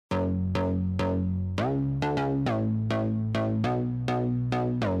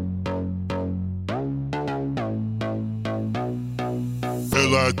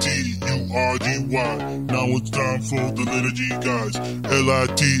Liturgy. Now it's time for the Liturgy, guys.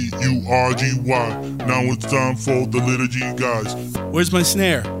 Liturgy. Now it's time for the Liturgy, guys. Where's my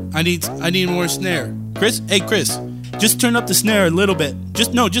snare? I need more snare. Chris? Hey, Chris. Just turn up the snare a little bit.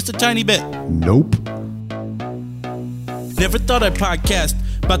 Just a tiny bit. Nope. Never thought I'd podcast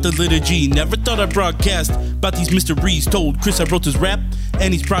about the liturgy. Never thought I'd broadcast about these mysteries. Told Chris I wrote this rap,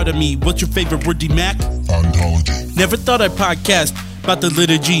 and he's proud of me. What's your favorite word, D-Mac? Ontology. Never thought I'd podcast about the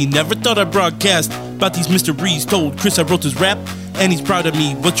liturgy. Never thought I'd broadcast about these mysteries. Told Chris I wrote this rap, and he's proud of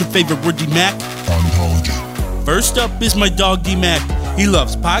me. What's your favorite word, D-Mac? Ontology. First up is my dog D-Mac. He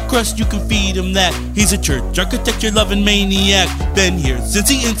loves pie crust, you can feed him that. He's a church architecture loving maniac. Been here since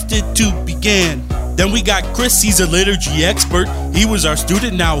the institute began. Then we got Chris, he's a liturgy expert. He was our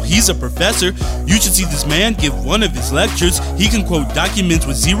student, now he's a professor. You should see this man give one of his lectures. He can quote documents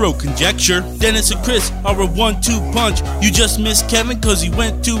with zero conjecture. Dennis and Chris are a 1-2 punch. You just missed Kevin cause he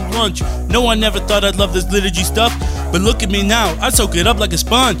went to lunch. No, I never thought I'd love this liturgy stuff, but look at me now, I soak it up like a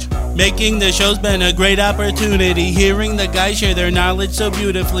sponge. Making the show's been a great opportunity. Hearing the guys share their knowledge so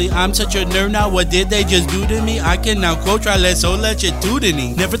beautifully. I'm such a nerd now, what did they just do to me? I can now quote Trale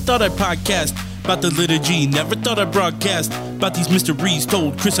Solecitudini. Never thought I'd podcast about the liturgy. Never thought I'd broadcast about these mysteries.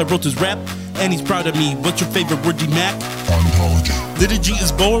 Told Chris I wrote this rap, and he's proud of me. What's your favorite word, D-Mac? Ontology. Liturgy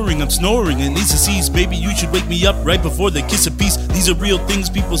is boring, I'm snoring and needs to cease. Maybe you should wake me up right before the kiss of peace. These are real things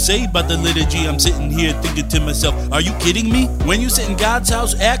people say about the liturgy. I'm sitting here thinking to myself, are you kidding me? When you sit in God's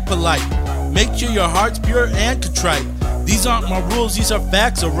house, act polite. Make sure your heart's pure and contrite. These aren't my rules, these are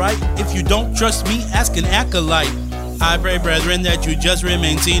facts, alright? If you don't trust me, ask an acolyte. I pray, brethren, that you just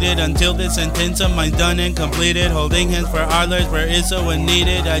remain seated until this sentence of mine's done and completed. Holding hands for our Lord where it's so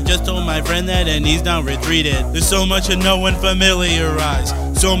needed. I just told my friend that and he's now retreated. There's so much to know and familiarize.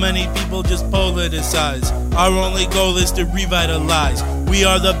 So many people just politicize. Our only goal is to revitalize. We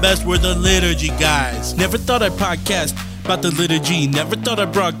are the best, we're the liturgy guys. Never thought I'd podcast about the liturgy. Never thought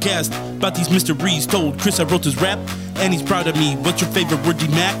I'd broadcast about these mysteries. Told Chris I wrote this rap, and he's proud of me. What's your favorite word,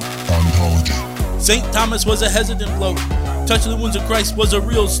 D-Mac? Ontology. St. Thomas was a hesitant bloke. Touch the wounds of Christ was a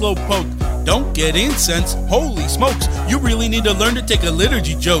real slow poke. Don't get incense, holy smokes. You really need to learn to take a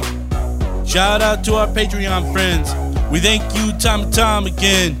liturgy joke. Shout out to our Patreon friends. We thank you time and time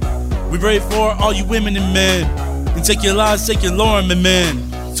again. We pray for all you women and men. And secularum, amen.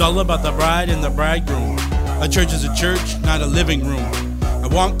 It's all about the bride and the bridegroom. A church is a church, not a living room. I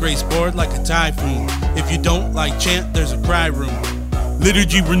want grace board like a typhoon. If you don't like chant, there's a cry room.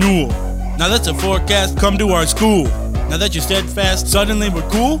 Liturgy renewal. Now that's a forecast, come to our school. Now that you're steadfast, suddenly we're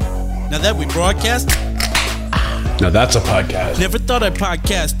cool. Now that we broadcast. Now that's a podcast. Never thought I'd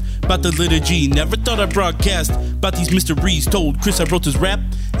podcast about the liturgy. Never thought I'd broadcast about these mysteries. Told Chris I wrote this rap,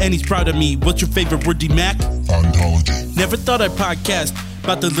 and he's proud of me. What's your favorite word, D-Mac? Ontology. Never thought I'd podcast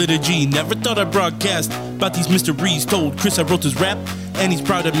about the liturgy. Never thought I'd broadcast about these mysteries. Told Chris I wrote this rap, and he's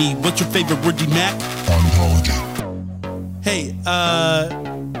proud of me. What's your favorite word, D-Mac? Ontology. Hey,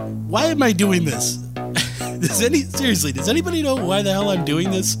 why am I doing this? Seriously, does anybody know why the hell I'm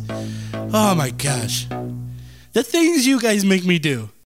doing this? Oh my gosh. The things you guys make me do.